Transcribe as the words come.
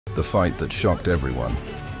the fight that shocked everyone.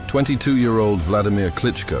 22-year-old Vladimir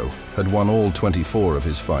Klitschko had won all 24 of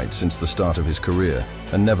his fights since the start of his career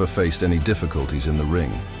and never faced any difficulties in the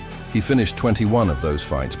ring. He finished 21 of those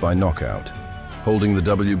fights by knockout. Holding the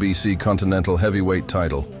WBC Continental Heavyweight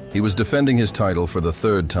title, he was defending his title for the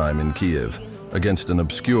third time in Kiev against an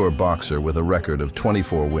obscure boxer with a record of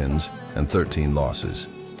 24 wins and 13 losses.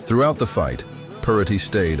 Throughout the fight, Purity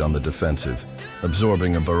stayed on the defensive,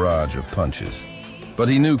 absorbing a barrage of punches. But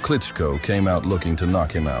he knew Klitschko came out looking to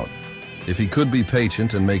knock him out. If he could be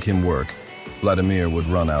patient and make him work, Vladimir would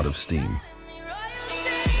run out of steam.